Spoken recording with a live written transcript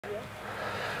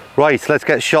Right, let's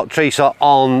get shot tracer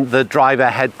on. The driver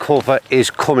head cover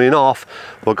is coming off.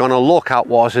 We're going to look at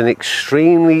what's an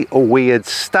extremely weird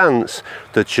stance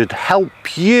that should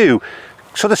help you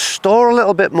sort of store a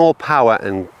little bit more power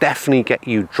and definitely get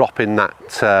you dropping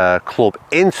that club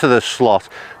into the slot,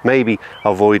 maybe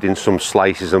avoiding some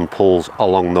slices and pulls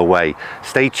along the way.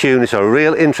 Stay tuned, it's a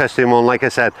real interesting one, like I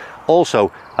said,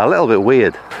 also a little bit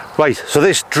weird. Right, so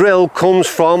this drill comes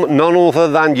from none other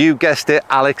than, you guessed it,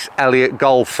 Alex Elliott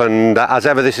Golf, and as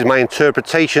ever this is my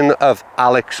interpretation of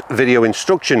Alex's video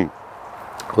instruction.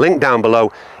 Link down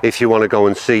below if you want to go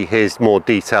and see his more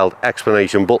detailed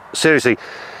explanation, but seriously,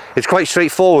 it's quite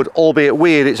straightforward, albeit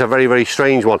weird. It's a very, very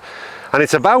strange one. And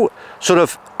it's about sort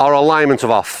of our alignment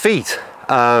of our feet,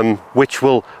 which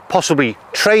will possibly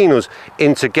train us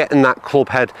into getting that club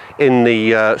head in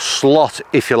the slot,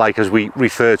 if you like, as we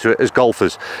refer to it as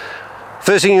golfers.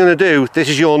 First thing you're going to do, this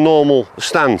is your normal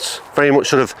stance, very much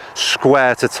sort of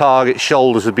square to target,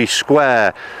 shoulders would be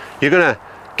square. You're going to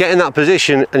get in that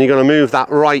position and you're going to move that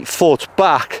right foot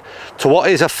back to what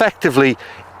is effectively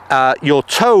your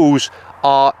toes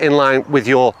are in line with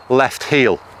your left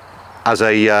heel as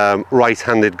a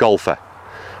right-handed golfer.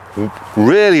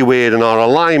 Really weird, and our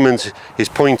alignment is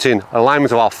pointing,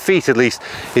 alignment of our feet at least,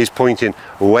 is pointing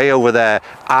way over there,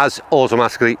 as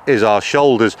automatically is our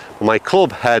shoulders. My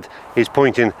club head is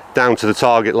pointing down to the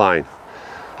target line.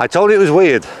 I told you it was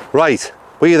weird. Right,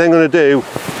 what you're then going to do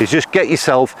is just get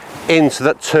yourself into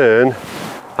that turn,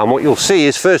 and what you'll see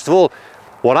is, first of all,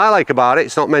 what I like about it,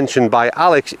 it's not mentioned by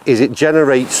Alex, is it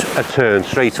generates a turn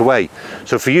straight away.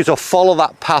 So for you to follow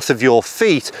that path of your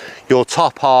feet, your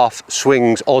top half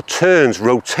swings or turns,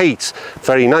 rotates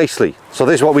very nicely. So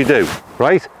this is what we do,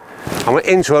 right? And we're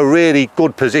into a really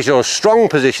good position, or a strong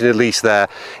position at least there,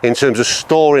 in terms of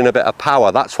storing a bit of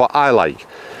power. That's what I like.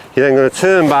 You're then going to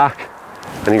turn back,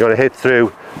 and you're going to hit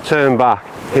through, turn back,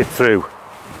 hit through,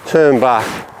 turn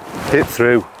back, hit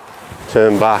through,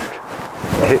 turn back,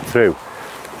 hit through.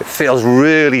 It feels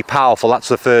really powerful. That's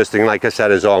the first thing, like I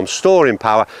said, is I'm storing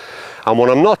power. And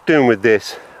what I'm not doing with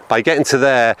this, by getting to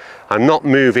there, I'm not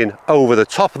moving over the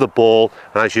top of the ball,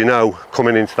 and as you know,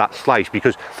 coming into that slice,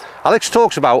 because Alex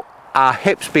talks about our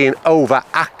hips being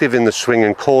overactive in the swing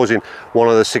and causing one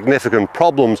of the significant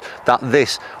problems that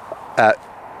this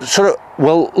sort of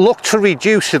will look to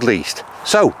reduce at least.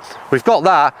 So we've got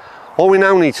that. All we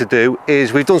now need to do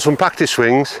is, we've done some practice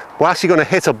swings, we're actually going to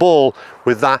hit a ball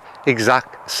with that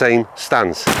exact same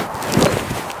stance.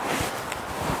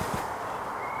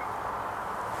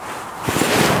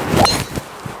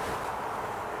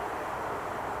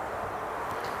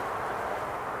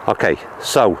 Okay,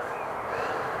 so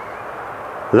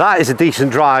that is a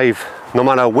decent drive no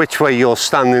matter which way you're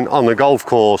standing on the golf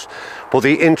course, but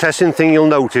the interesting thing you'll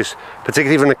notice,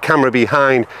 particularly from the camera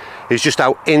behind, is just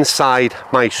how inside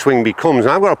my swing becomes.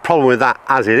 And I've got a problem with that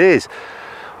as it is,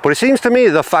 but it seems to me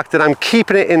the fact that I'm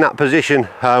keeping it in that position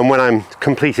when I'm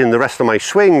completing the rest of my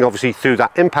swing, obviously through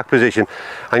that impact position,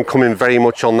 I'm coming very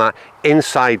much on that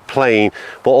inside plane,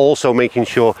 but also making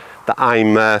sure that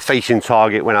I'm facing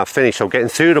target when I've finished, so getting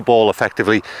through the ball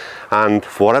effectively. And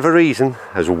for whatever reason,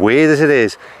 as weird as it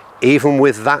is, even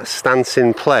with that stance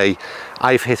in play,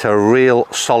 I've hit a real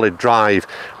solid drive.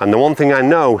 And the one thing I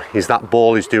know is that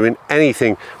ball is doing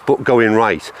anything but going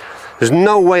right. There's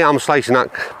no way I'm slicing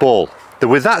that ball.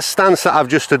 With that stance that I've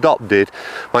just adopted,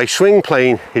 my swing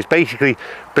plane is basically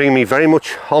bringing me very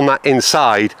much on that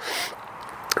inside.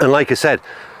 And like I said,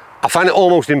 I find it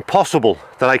almost impossible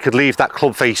that I could leave that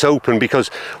club face open, because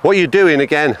what you're doing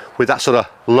again with that sort of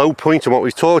low point and what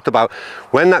we've talked about,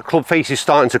 when that club face is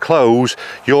starting to close,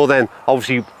 you're then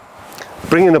obviously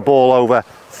bringing the ball over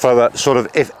for a sort of,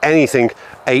 if anything,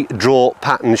 a draw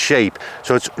pattern shape.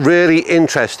 So it's really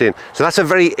interesting. So that's a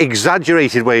very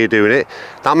exaggerated way of doing it.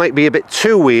 That might be a bit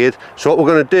too weird. So what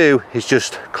we're going to do is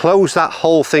just close that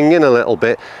whole thing in a little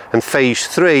bit, and phase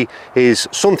 3 is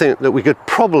something that we could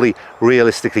probably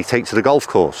realistically take to the golf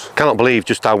course. Cannot believe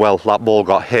just how well that ball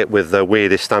got hit with the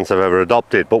weirdest stance I've ever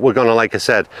adopted, but we're going to, like I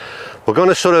said, we're going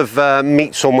to sort of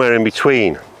meet somewhere in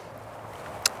between.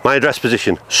 My address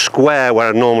position, square where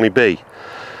I'd normally be.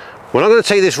 We're not going to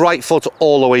take this right foot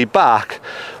all the way back.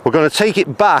 We're going to take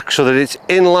it back so that it's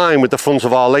in line with the front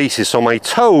of our laces. So my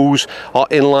toes are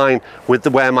in line with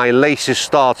where my laces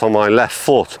start on my left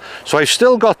foot. So I've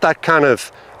still got that kind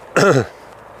of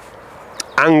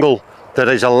angle that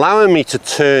is allowing me to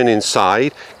turn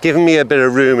inside, giving me a bit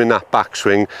of room in that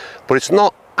backswing, but it's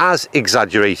not as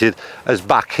exaggerated as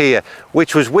back here,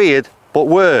 which was weird, but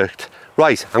worked.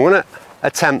 Right, I'm going to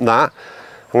attempt that.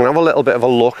 I'm going to have a little bit of a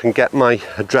look and get my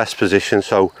address position.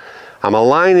 So I'm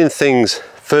aligning things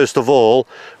first of all,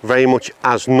 very much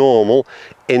as normal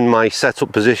in my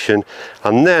setup position,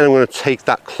 and then I'm going to take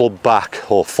that club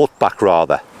back, or foot back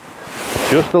rather,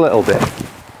 just a little bit,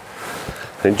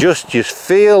 and just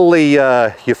feel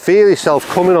the you feel yourself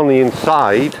coming on the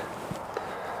inside.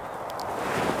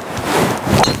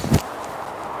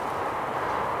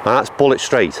 And that's bullet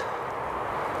straight.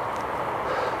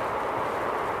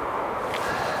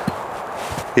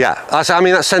 Yeah, I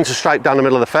mean, that centre stripe down the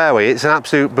middle of the fairway, it's an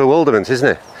absolute bewilderment, isn't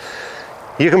it?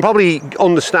 You can probably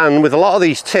understand with a lot of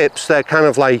these tips, they're kind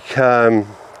of like,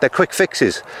 they're quick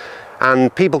fixes.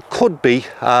 And people could be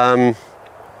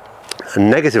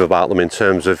negative about them in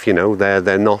terms of, you know,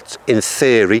 they're not in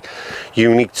theory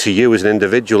unique to you as an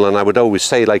individual. And I would always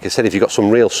say, like I said, if you've got some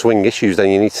real swing issues, then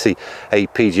you need to see a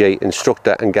PGA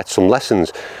instructor and get some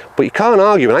lessons. But you can't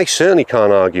argue, and I certainly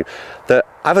can't argue, that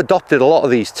I've adopted a lot of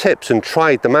these tips and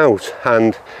tried them out,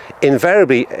 and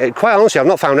invariably, quite honestly, I've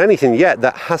not found anything yet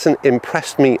that hasn't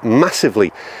impressed me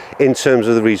massively in terms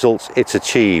of the results it's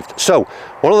achieved. So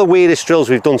one of the weirdest drills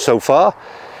we've done so far,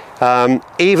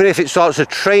 even if it starts to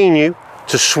train you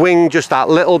to swing just that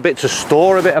little bit, to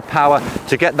store a bit of power,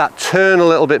 to get that turn a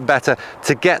little bit better,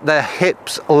 to get the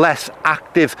hips less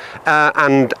active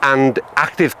and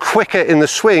active quicker in the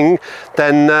swing,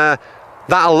 then that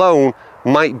alone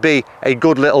might be a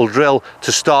good little drill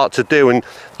to start to do. And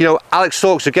you know, Alex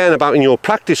talks again about in your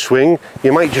practice swing,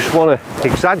 you might just want to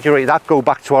exaggerate that, go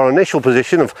back to our initial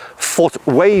position of foot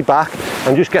way back,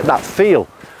 and just get that feel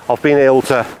of being able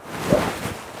to,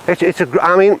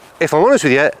 I mean, if I'm honest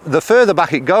with you, the further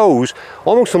back it goes,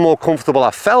 almost the more comfortable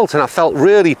I felt, and I felt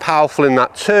really powerful in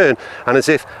that turn, and as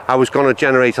if I was going to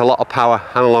generate a lot of power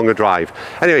and a longer drive.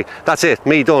 Anyway, that's it,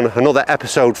 me done, another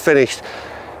episode finished.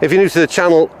 If you're new to the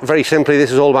channel, very simply,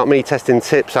 this is all about me testing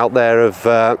tips out there of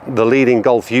the leading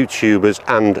golf YouTubers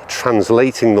and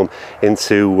translating them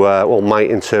into, well, my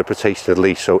interpretation at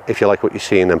least. So if you like what you're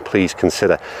seeing, then please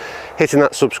consider hitting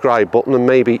that subscribe button, and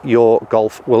maybe your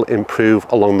golf will improve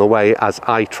along the way as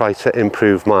I try to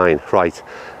improve mine. Right,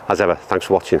 as ever, thanks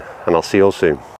for watching, and I'll see you all soon.